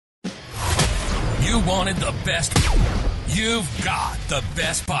You wanted the best. You've got the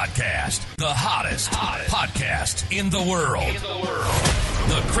best podcast. The hottest podcast in the world.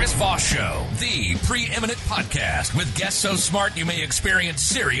 The Chris Voss Show. The preeminent podcast with guests so smart you may experience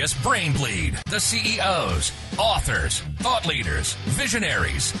serious brain bleed. The CEOs, authors, thought leaders,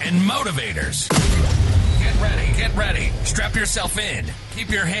 visionaries, and motivators. Get ready. Strap yourself in. Keep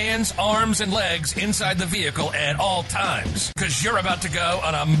your hands, arms, and legs inside the vehicle at all times, because you're about to go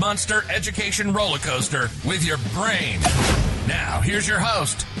on a monster education roller coaster with your brain. Now, here's your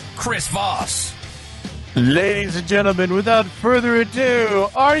host, Chris Voss. Ladies and gentlemen, without further ado,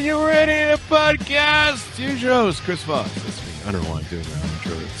 are you ready to podcast? Here's your host, Chris Voss. That's me. I don't know why I'm doing that. I'm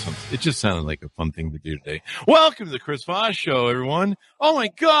sure it just sounded like a fun thing to do today. Welcome to the Chris Voss Show, everyone. Oh my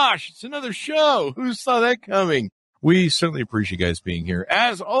gosh, it's another show. Who saw that coming? We certainly appreciate you guys being here.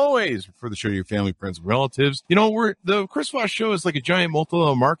 As always, for the show to your family, friends, and relatives. You know, the Chris Voss Show is like a giant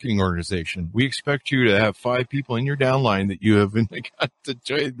multi-level marketing organization. We expect you to have 5 people in your downline that you have got to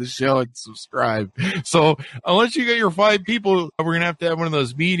join the show and subscribe. So unless you get your 5 people, we're going to have one of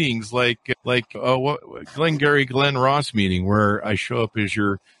those meetings like Glenn Ross meeting where I show up at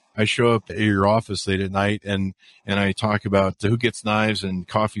your office late at night and I talk about who gets knives and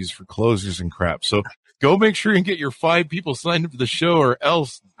coffees for closers and crap. So go make sure and get your 5 people signed up for the show or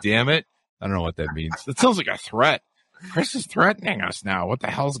else, damn it. I don't know what that means. It sounds like a threat. Chris is threatening us now. What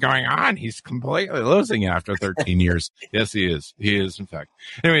the hell's going on? He's completely losing after 13 years. Yes, he is. He is, in fact.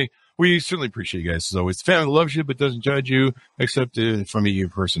 Anyway, we certainly appreciate you guys as always. Family loves you but doesn't judge you, except from you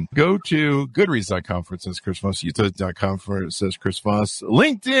in person. Go to Goodreads.com for it says Chris Voss, YouTube.com for it says Chris Voss,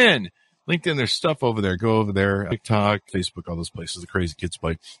 LinkedIn, there's stuff over there. Go over there. TikTok, Facebook, all those places the crazy kids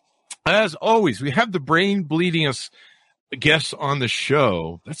play. As always, we have the brain bleeding us guests on the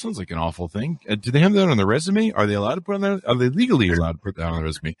show. That sounds like an awful thing. Do they have that on the resume? Are they allowed to put on that? Are they legally allowed to put that on the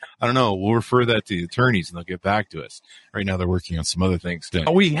resume? I don't know. We'll refer that to the attorneys and they'll get back to us. Right now they're working on some other things.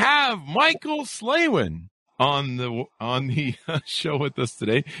 We have Michael Slawin on the show with us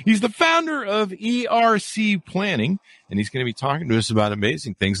today. He's the founder of ERC Planning, and he's going to be talking to us about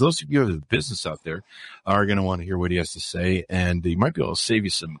amazing things. Those of you who have a business out there are going to want to hear what he has to say, and he might be able to save you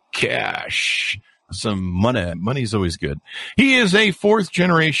some cash, some money. Money's always good. He is a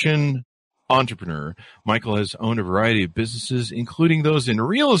 4th-generation entrepreneur. Michael has owned a variety of businesses, including those in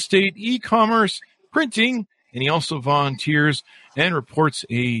real estate, e-commerce, printing, and he also volunteers and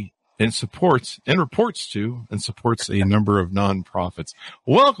supports a number of nonprofits.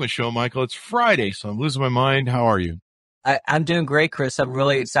 Welcome to the show, Michael. It's Friday, so I'm losing my mind. How are you? I'm doing great, Chris. I'm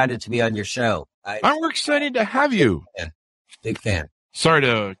really excited to be on your show. We're excited to have you. Big fan. Sorry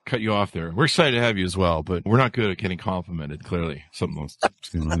to cut you off there. We're excited to have you as well, but we're not good at getting complimented, clearly. Something's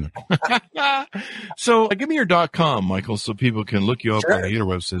going on there. So give me your .com, Michael, so people can look you up on the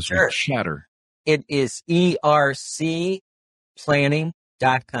interwebs. Says chatter. It is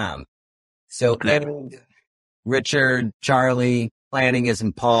ercplanning.com. So Richard, Charlie, planning is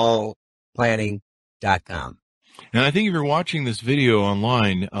in Paul, planning.com. And I think if you're watching this video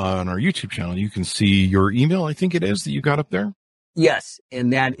online on our YouTube channel, you can see your email, I think it is, that you got up there. Yes,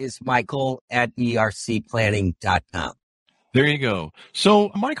 and that is Michael at ercplanning.com. There you go.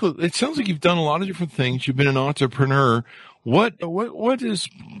 So, Michael, it sounds like you've done a lot of different things. You've been an entrepreneur. What is,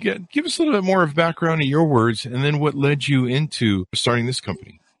 give us a little bit more of background in your words, and then what led you into starting this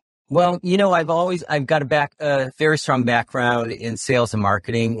company? Well, you know, I've got a very strong background in sales and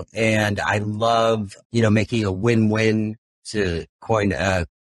marketing, and I love, making a win-win, to coin a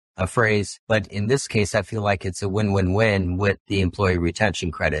phrase. But in this case, I feel like it's a win-win-win with the employee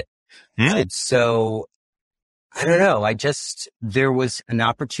retention credit. And so I don't know. There was an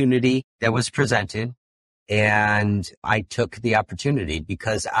opportunity that was presented and I took the opportunity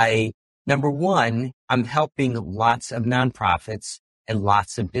because number one, I'm helping lots of nonprofits and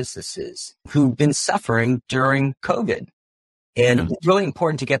lots of businesses who've been suffering during COVID. And it's really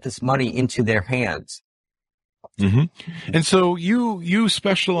important to get this money into their hands. Mm-hmm. And so you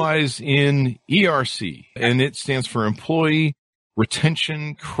specialize in ERC, and it stands for Employee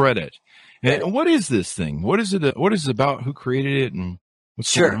Retention Credit. And what is this thing? What is it? What is it about? Who created it? And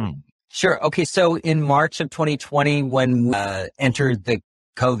what's going on? Sure. Okay. So in March of 2020, when we entered the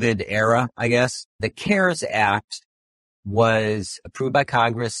COVID era, I guess, the CARES Act was approved by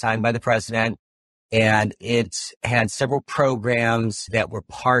Congress, signed by the president, and it had several programs that were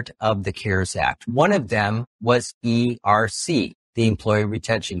part of the CARES Act. One of them was ERC, the Employee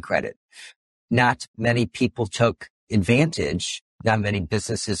Retention Credit. Not many people took advantage. Not many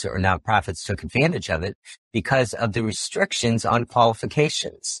businesses or nonprofits took advantage of it because of the restrictions on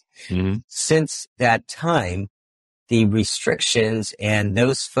qualifications. Mm-hmm. Since that time, the restrictions and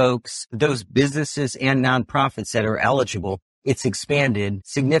those folks, those businesses and nonprofits that are eligible, it's expanded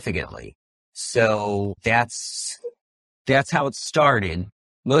significantly. So that's how it started.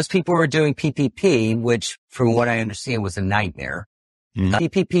 Most people were doing PPP, which from what I understand was a nightmare.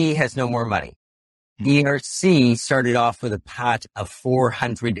 PPP has no more money. ERC started off with a pot of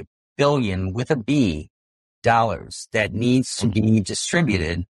 $400 billion with a B dollars that needs to be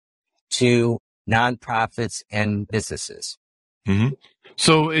distributed to nonprofits and businesses.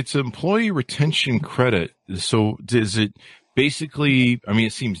 So it's employee retention credit. So is it basically, I mean,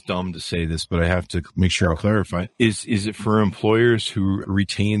 it seems dumb to say this, but I have to make sure I clarify. Is it for employers who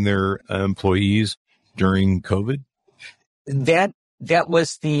retain their employees during COVID? That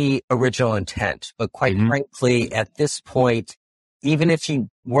was the original intent, but quite frankly, at this point, even if you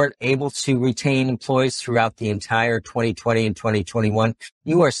weren't able to retain employees throughout the entire 2020 and 2021,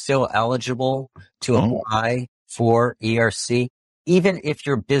 you are still eligible to apply for ERC. Even if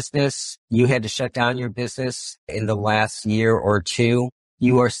your business, you had to shut down your business in the last year or two,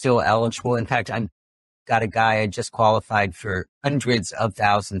 you are still eligible. In fact, I've got a guy I just qualified for hundreds of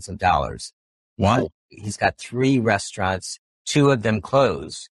thousands of dollars. Wow. He's got 3 restaurants. 2 of them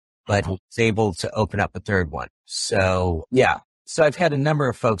closed, but was able to open up a 3rd one. So yeah. So I've had a number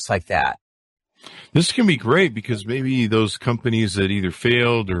of folks like that. This can be great because maybe those companies that either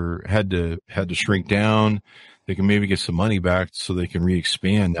failed or had to shrink down, they can maybe get some money back so they can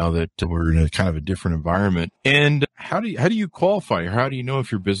re-expand now that we're in a kind of a different environment. And how do you qualify? Or how do you know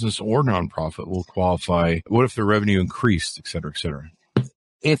if your business or nonprofit will qualify? What if the revenue increased, et cetera, et cetera?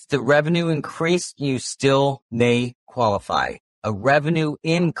 If the revenue increased, you still may qualify. A revenue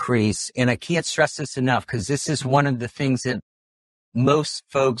increase, and I can't stress this enough because this is one of the things that most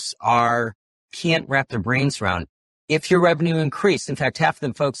folks can't wrap their brains around. If your revenue increased, in fact, half of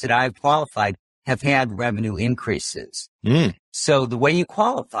the folks that I've qualified have had revenue increases. So the way you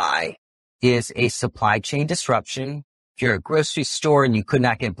qualify is a supply chain disruption. If you're a grocery store and you could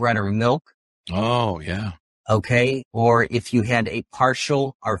not get bread or milk. Oh, yeah. Okay. Or if you had a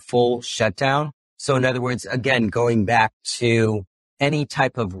partial or full shutdown. So in other words, again, going back to any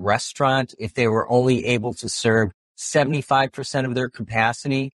type of restaurant, if they were only able to serve 75% of their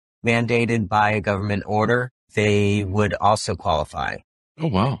capacity mandated by a government order, they would also qualify. Oh,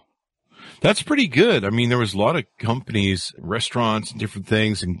 wow. That's pretty good. I mean, there was a lot of companies, restaurants and different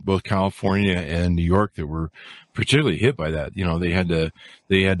things in both California and New York that were particularly hit by that. You know,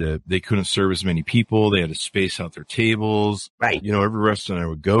 they couldn't serve as many people. They had to space out their tables. Right. You know, every restaurant I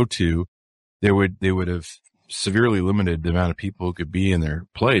would go to, they would have severely limited the amount of people who could be in their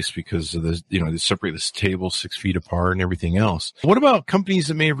place because of the, you know, they separate this table 6 feet apart and everything else. What about companies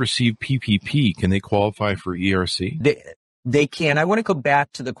that may have received PPP? Can they qualify for ERC? They can. I want to go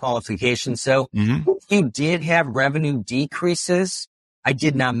back to the qualifications. So if you did have revenue decreases, I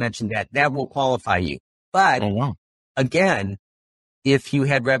did not mention that. That will qualify you. But again, if you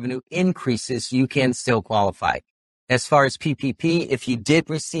had revenue increases, you can still qualify. As far as PPP, if you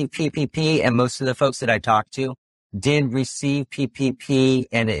did receive PPP, and most of the folks that I talked to did receive PPP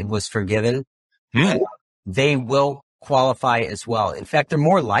and it was forgiven, they will qualify as well. In fact, they're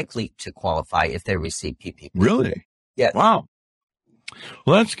more likely to qualify if they receive PPP. Really? Yeah. Wow.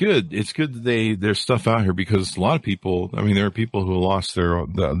 Well, that's good. It's good that there's stuff out here because a lot of people, I mean, there are people who lost their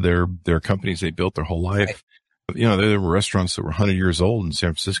companies they built their whole life. Right. You know, there were restaurants that were 100 years old in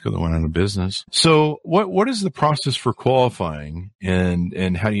San Francisco that went out of business. So what is the process for qualifying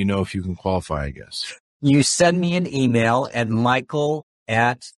and how do you know if you can qualify, I guess? You send me an email at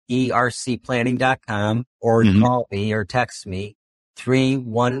michael@ercplanning.com or call me or text me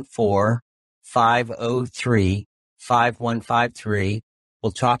 314-503-5153.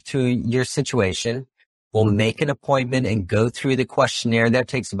 We'll talk through your situation. We'll make an appointment and go through the questionnaire. That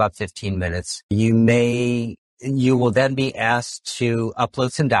takes about 15 minutes. You will then be asked to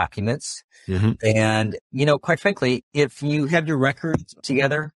upload some documents. And, you know, quite frankly, if you have your records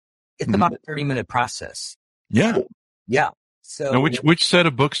together, it's about a 30-minute process. Yeah. Yeah. So now which set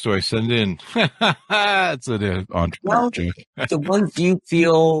of books do I send in? It's an entrepreneur joke. The ones you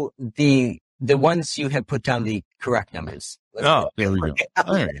feel the ones you have put down the correct numbers. There we go.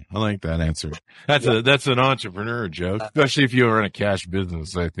 All right. I like that answer. That's an entrepreneur joke, especially if you run a cash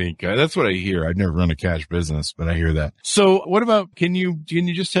business. I think that's what I hear. I've never run a cash business, but I hear that. So what about, can you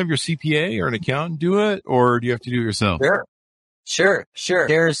just have your CPA or an accountant do it, or do you have to do it yourself? Sure.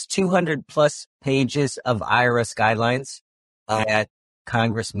 There's 200 plus pages of IRS guidelines that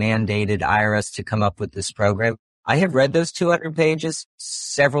Congress mandated IRS to come up with this program. I have read those 200 pages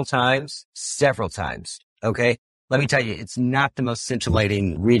several times. Okay. Let me tell you, it's not the most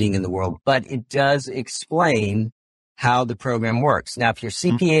scintillating reading in the world, but it does explain how the program works. Now, if your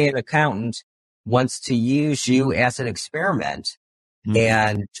CPA and accountant wants to use you as an experiment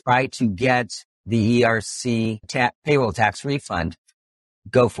and try to get the ERC payroll tax refund,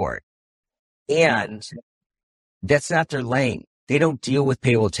 go for it. And that's not their lane. They don't deal with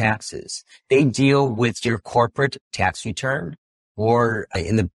payroll taxes. They deal with your corporate tax return, or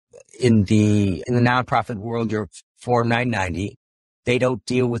in the nonprofit world, your Form 990. They don't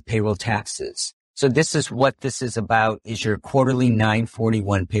deal with payroll taxes. So this is what this is about, is your quarterly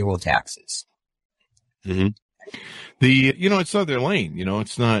 941 payroll taxes. Mm-hmm. It's not their lane,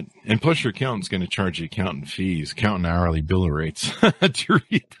 it's not, and plus your accountant's going to charge you accountant fees, accountant hourly bill rates.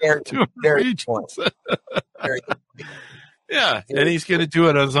 Very point. Yeah. And he's going to do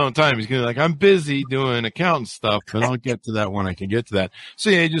it on his own time. He's going to be like, I'm busy doing accountant stuff, but I'll get to that when I can get to that. So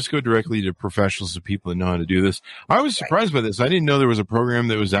yeah, just go directly to professionals, to people that know how to do this. I was surprised by this. I didn't know there was a program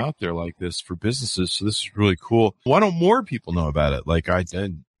that was out there like this for businesses. So this is really cool. Why don't more people know about it like I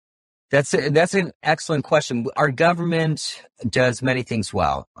did? That's an excellent question. Our government does many things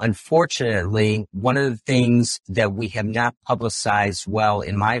well. Unfortunately, one of the things that we have not publicized well,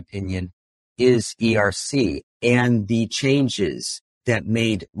 in my opinion, is ERC and the changes that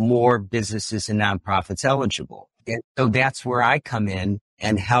made more businesses and nonprofits eligible. And so that's where I come in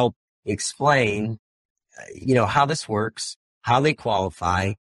and help explain, how this works, how they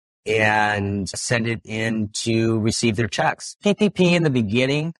qualify, and send it in to receive their checks. PPP in the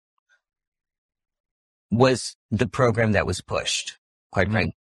beginning was the program that was pushed, quite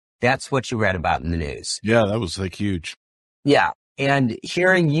frankly. That's what you read about in the news. Yeah, that was huge. Yeah. And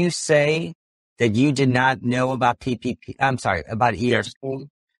hearing you say that you did not know about about ERC.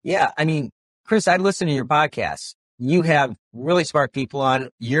 Yeah. I mean, Chris, I listen to your podcast. You have really smart people on.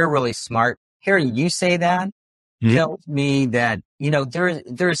 You're really smart. Hearing you say that tells me that,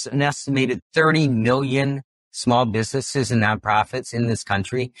 there's an estimated 30 million small businesses and nonprofits in this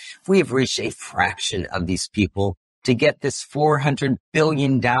country. We have reached a fraction of these people to get this $400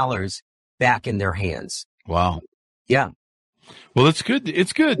 billion back in their hands. Wow. Yeah. Well, it's good.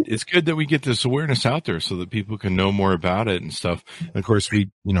 It's good. It's good that we get this awareness out there so that people can know more about it and stuff. And of course, we're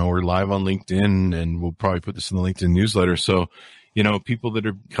live on LinkedIn, and we'll probably put this in the LinkedIn newsletter. So, people that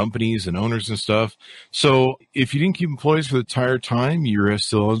are companies and owners and stuff. So if you didn't keep employees for the entire time, you're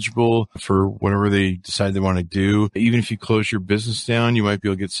still eligible for whatever they decide they want to do. Even if you close your business down, you might be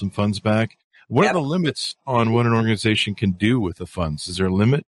able to get some funds back. What are the limits on what an organization can do with the funds? Is there a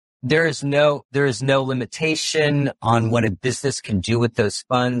limit? There is no limitation on what a business can do with those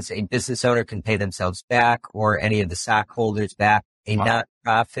funds. A business owner can pay themselves back, or any of the stockholders back. A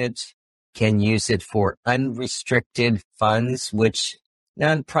nonprofit can use it for unrestricted funds, which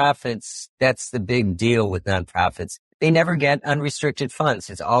nonprofits, that's the big deal with nonprofits. They never get unrestricted funds.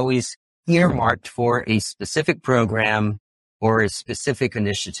 It's always earmarked for a specific program or a specific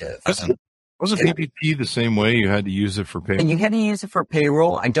initiative. Wasn't PPP the same way? You had to use it for payroll? And you had to use it for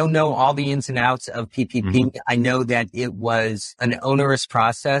payroll. I don't know all the ins and outs of PPP. I know that it was an onerous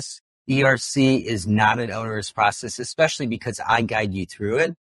process. ERC is not an onerous process, especially because I guide you through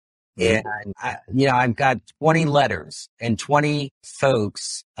it. And I've got 20 letters and 20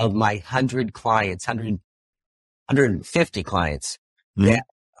 folks of my 100 clients, 150 clients that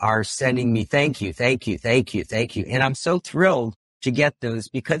are sending me thank you. And I'm so thrilled to get those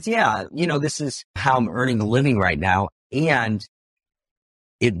because, this is how I'm earning a living right now. And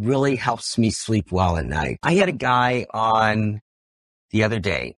it really helps me sleep well at night. I had a guy on the other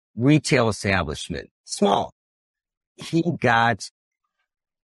day, retail establishment, small. He got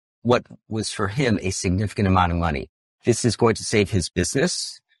what was for him a significant amount of money. This is going to save his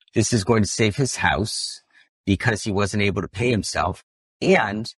business. This is going to save his house because he wasn't able to pay himself,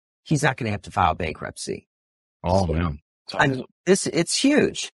 and he's not going to have to file bankruptcy. Oh, man. It's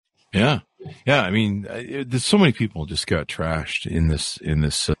huge. Yeah. Yeah. I mean, there's so many people just got trashed in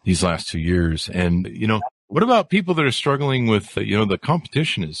these last 2 years. And, what about people that are struggling with, the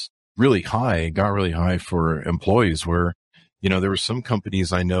competition is really high, got really high for employees where, there were some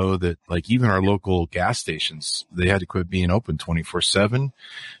companies I know that even our local gas stations, they had to quit being open 24/7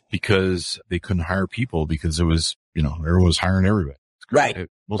 because they couldn't hire people because it was, everyone was hiring everybody. Right.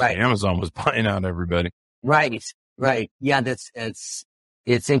 Mostly Amazon was buying out everybody. Right. Yeah.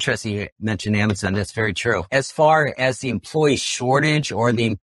 It's interesting you mentioned Amazon. That's very true. As far as the employee shortage or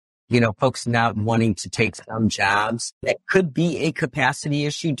the, folks not wanting to take some jobs, that could be a capacity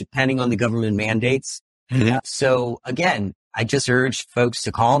issue depending on the government mandates. Mm-hmm. So again, I just urge folks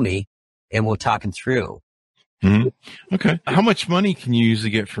to call me and we'll talk it through. Mm-hmm. Okay. How much money can you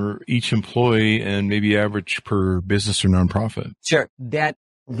usually get for each employee and maybe average per business or nonprofit? Sure.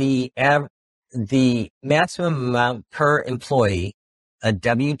 the maximum amount per employee, a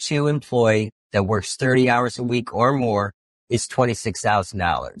W-2 employee that works 30 hours a week or more, is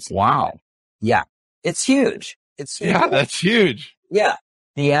 $26,000. Wow. Yeah. It's huge. It's huge. Yeah, that's huge. Yeah.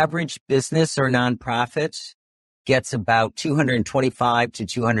 The average business or nonprofit gets about $225,000 to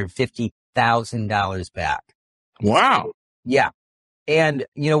 $250,000 back. Wow. Yeah. And,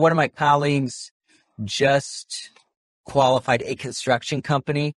 one of my colleagues just qualified a construction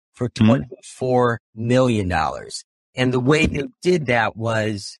company for $24 million. And the way they did that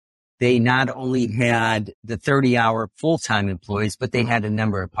was they not only had the 30-hour full-time employees, but they had a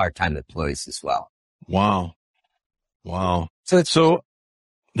number of part-time employees as well. Wow. Wow. So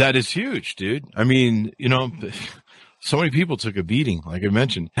that is huge, dude. I mean, so many people took a beating, like I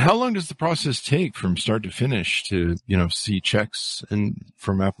mentioned. How long does the process take from start to finish to, see checks and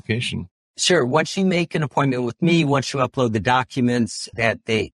from application? Sure. Once you make an appointment with me, once you upload the documents that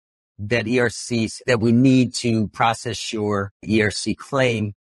ERC, that we need to process your ERC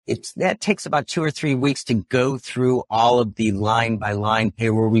claim, that takes about 2 or 3 weeks to go through all of the line by line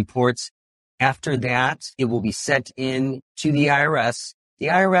payroll reports. After that, it will be sent in to the IRS. The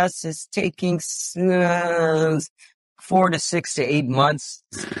IRS is taking 4 to 6 to 8 months,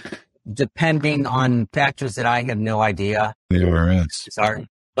 depending on factors that I have no idea. The IRS. Sorry.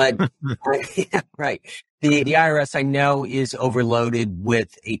 But, yeah, right. The IRS, I know, is overloaded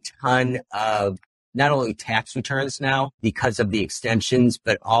with a ton of not only tax returns now because of the extensions,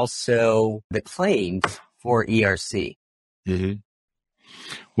 but also the claims for ERC. Mm-hmm.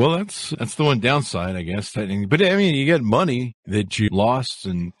 Well, that's the one downside, I guess. But I mean, you get money that you lost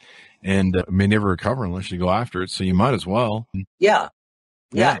and may never recover unless you go after it. So you might as well. Yeah.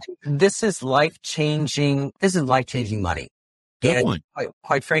 This is life-changing money. Definitely. And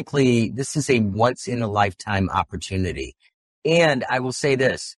quite frankly, this is a once in a lifetime opportunity. And I will say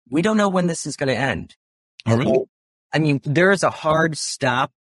this, we don't know when this is going to end. Oh, really? I mean, there is a hard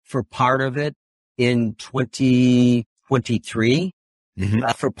stop for part of it in 2023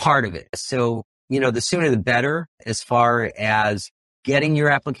 for part of it. So, the sooner the better as far as getting your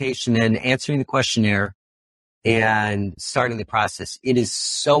application in, answering the questionnaire, and starting the process. It is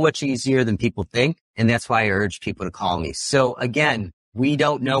so much easier than people think. And that's why I urge people to call me. So again, we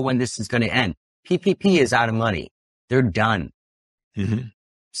don't know when this is going to end. PPP is out of money. They're done. Mm-hmm.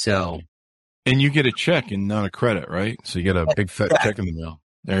 So. And you get a check and not a credit, right? So you get a big fat check in the mail.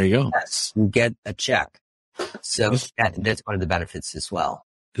 There you go. Yes, you get a check. So that's one of the benefits as well.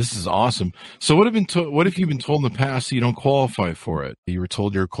 This is awesome. So what have you been told in the past that you don't qualify for it? You were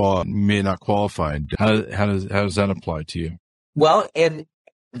told you may not qualify. How does that apply to you? Well, and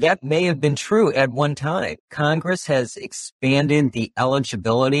that may have been true at one time. Congress has expanded the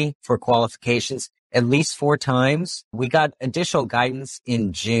eligibility for qualifications at least 4 times. We got additional guidance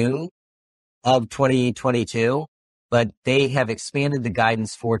in June of 2022, but they have expanded the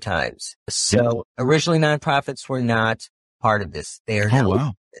guidance 4 times. So originally nonprofits were not part of this. They are now,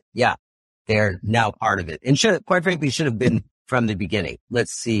 wow. Yeah, they're now part of it. And quite frankly, should have been from the beginning.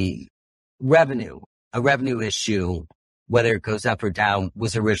 Let's see. A revenue issue, whether it goes up or down,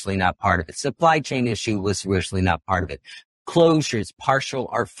 was originally not part of it. Supply chain issue was originally not part of it. Closures, partial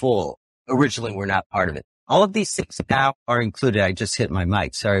or full, originally were not part of it. All of these things now are included. I just hit my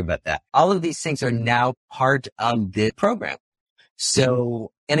mic. Sorry about that. All of these things are now part of the program.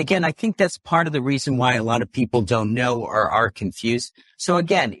 So, and again, I think that's part of the reason why a lot of people don't know or are confused. So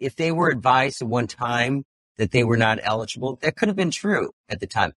again, if they were advised at one time that they were not eligible, that could have been true at the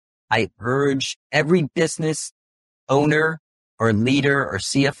time. I urge every business owner or leader or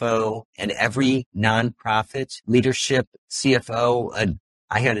CFO and every nonprofit leadership CFO.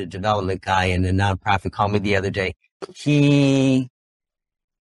 I had a development guy in a nonprofit call me the other day. We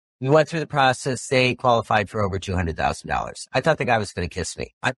went through the process. They qualified for over $200,000. I thought the guy was going to kiss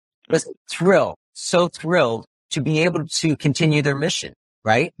me. I was so thrilled to be able to continue their mission,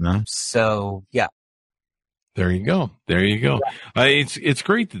 right? No. So, yeah. There you go. Yeah. It's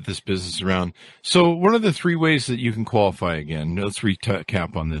great that this business is around. So what are the 3 ways that you can qualify again? Let's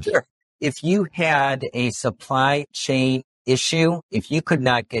recap on this. Sure. If you had a supply chain issue, if you could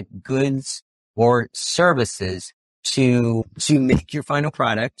not get goods or services to make your final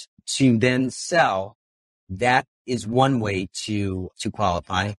product, to then sell, that is one way to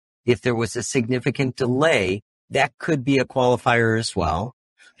qualify. If there was a significant delay, that could be a qualifier as well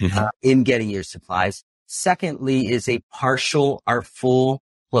in getting your supplies. Secondly is a partial or full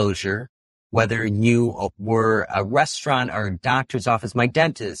closure, whether you were a restaurant or a doctor's office. My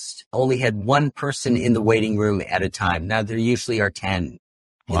dentist only had 1 person in the waiting room at a time. Now there usually are 10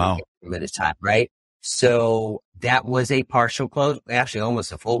 wow. in the waiting room at a time, right? So that was a partial close, actually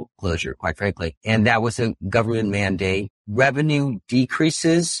almost a full closure, quite frankly. And that was a government mandate. Revenue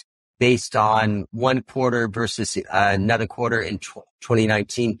decreases based on one quarter versus another quarter in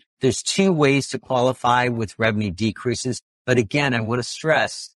 2019. There's two ways to qualify with revenue decreases. But again, I want to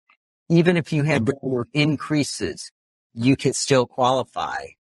stress, even if you have revenue increases, you can still qualify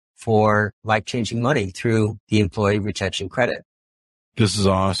for life-changing money through the employee retention credit. This is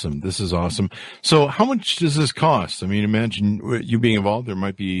awesome. This is awesome. So how much does this cost? I mean, imagine you being involved. There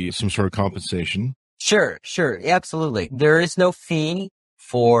might be some sort of compensation. Sure. Absolutely. There is no fee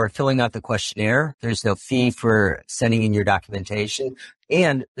for filling out the questionnaire. There's no fee for sending in your documentation.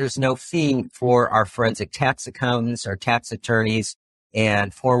 And there's no fee for our forensic tax accountants, our tax attorneys,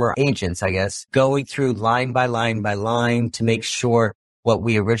 and former agents, I guess, going through line by line to make sure what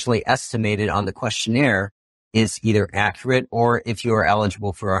we originally estimated on the questionnaire is either accurate or if you are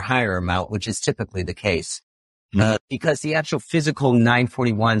eligible for a higher amount, which is typically the case. Because the actual physical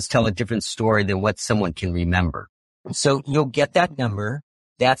 941s tell a different story than what someone can remember. So you'll get that number.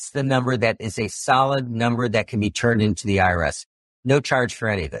 That's the number that is a solid number that can be turned into the IRS. No charge for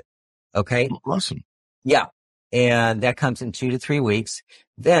any of it. Okay? Awesome. Yeah. And that comes in 2 to 3 weeks.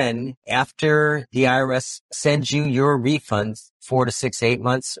 Then after the IRS sends you your refunds 4 to 6, 8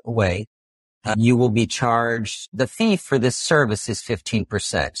 months away, you will be charged. The fee for this service is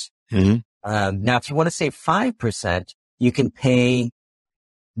 15%. Mm-hmm. Now, if you want to save 5%, you can pay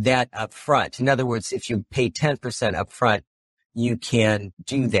that up front. In other words, if you pay 10% up front, you can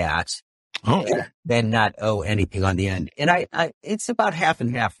do that. Oh, then not owe anything on the end. And I it's about half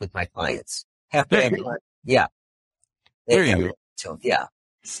and half with my clients. Half there and you half. go. Yeah. There you go. So, yeah.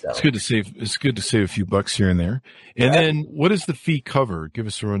 So It's good to save a few bucks here and there. And then what does the fee cover? Give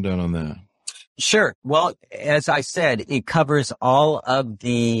us a rundown on that. Sure. Well, as I said, it covers all of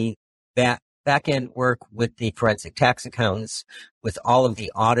the back end work with the forensic tax accountants, with all of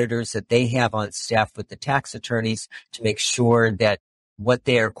the auditors that they have on staff, with the tax attorneys to make sure that what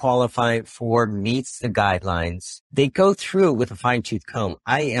they are qualified for meets the guidelines. They go through with a fine-tooth comb.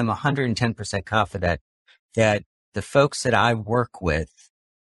 I am 110% confident that the folks that I work with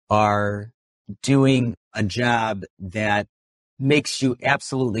are doing a job that makes you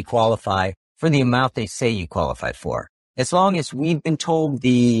absolutely qualify for the amount they say you qualify for. As long as we've been told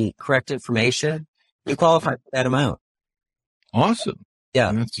the correct information, you qualify for that amount. Awesome. Yeah.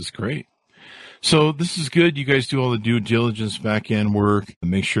 And that's just great. So this is good. You guys do all the due diligence back end work,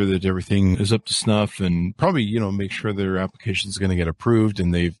 make sure that everything is up to snuff, and probably, make sure their application is going to get approved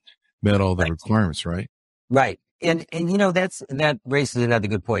and they've met all the requirements, right? Right. And that raises another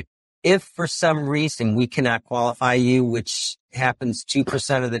good point. If for some reason we cannot qualify you, which happens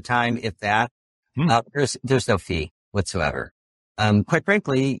 2% of the time, if that, there's no fee whatsoever. Quite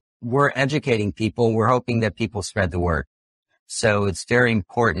frankly, we're educating people. We're hoping that people spread the word. So it's very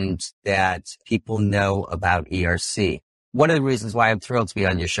important that people know about ERC. One of the reasons why I'm thrilled to be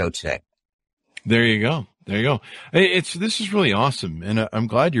on your show today. There you go. This is really awesome. And I'm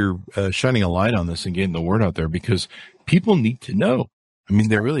glad you're shining a light on this and getting the word out there, because people need to know. I mean,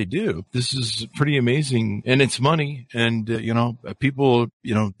 they really do. This is pretty amazing, and it's money. And, people,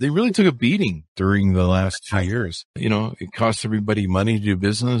 they really took a beating during the last 2 years. It cost everybody money to do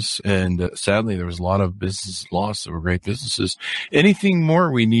business. And sadly, there was a lot of business lost that were great businesses. Anything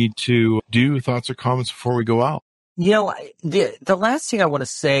more we need to do? Thoughts or comments before we go out? The last thing I want to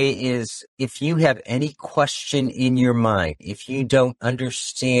say is, if you have any question in your mind, if you don't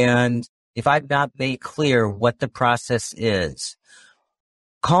understand, if I've not made clear what the process is,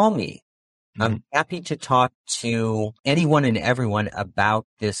 call me. I'm happy to talk to anyone and everyone about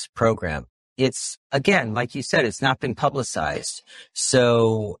this program. It's, again, like you said, it's not been publicized.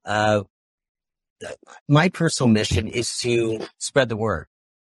 So, my personal mission is to spread the word.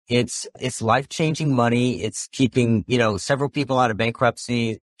 It's life-changing money. It's keeping, several people out of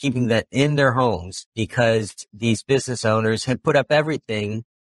bankruptcy, keeping that in their homes, because these business owners have put up everything.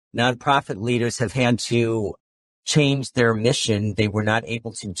 Nonprofit leaders have had to change their mission. They were not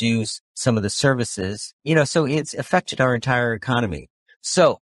able to do some of the services, so it's affected our entire economy.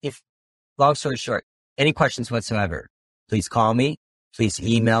 So long story short, any questions whatsoever, please call me, please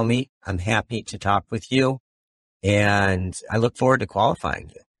email me. I'm happy to talk with you, and I look forward to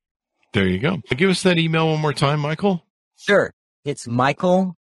qualifying you. There you go. Give us that email one more time, Michael. Sure. It's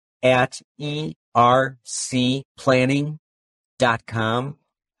michael@ercplanning.com.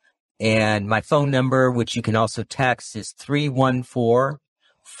 And my phone number, which you can also text, is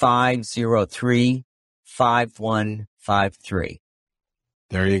 314-503-5153.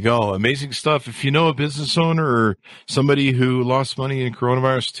 There you go. Amazing stuff. If you know a business owner or somebody who lost money in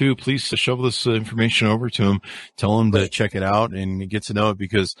coronavirus too, please shovel this information over to them. Tell them to check it out and get to know it,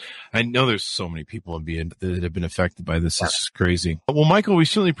 because I know there's so many people that have been affected by this. This is crazy. Well, Michael, we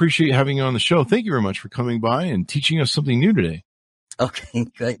certainly appreciate having you on the show. Thank you very much for coming by and teaching us something new today. Okay,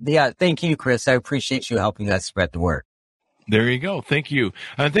 good. Yeah, thank you, Chris. I appreciate you helping us spread the word. There you go. Thank you.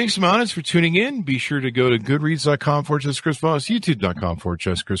 And thanks, Monis, for tuning in. Be sure to go to goodreads.com/Chris Voss,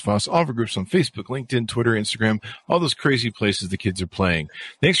 youtube.com/Chris Voss, all of our groups on Facebook, LinkedIn, Twitter, Instagram, all those crazy places the kids are playing.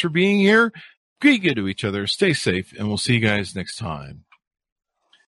 Thanks for being here. Be good to each other. Stay safe, and we'll see you guys next time.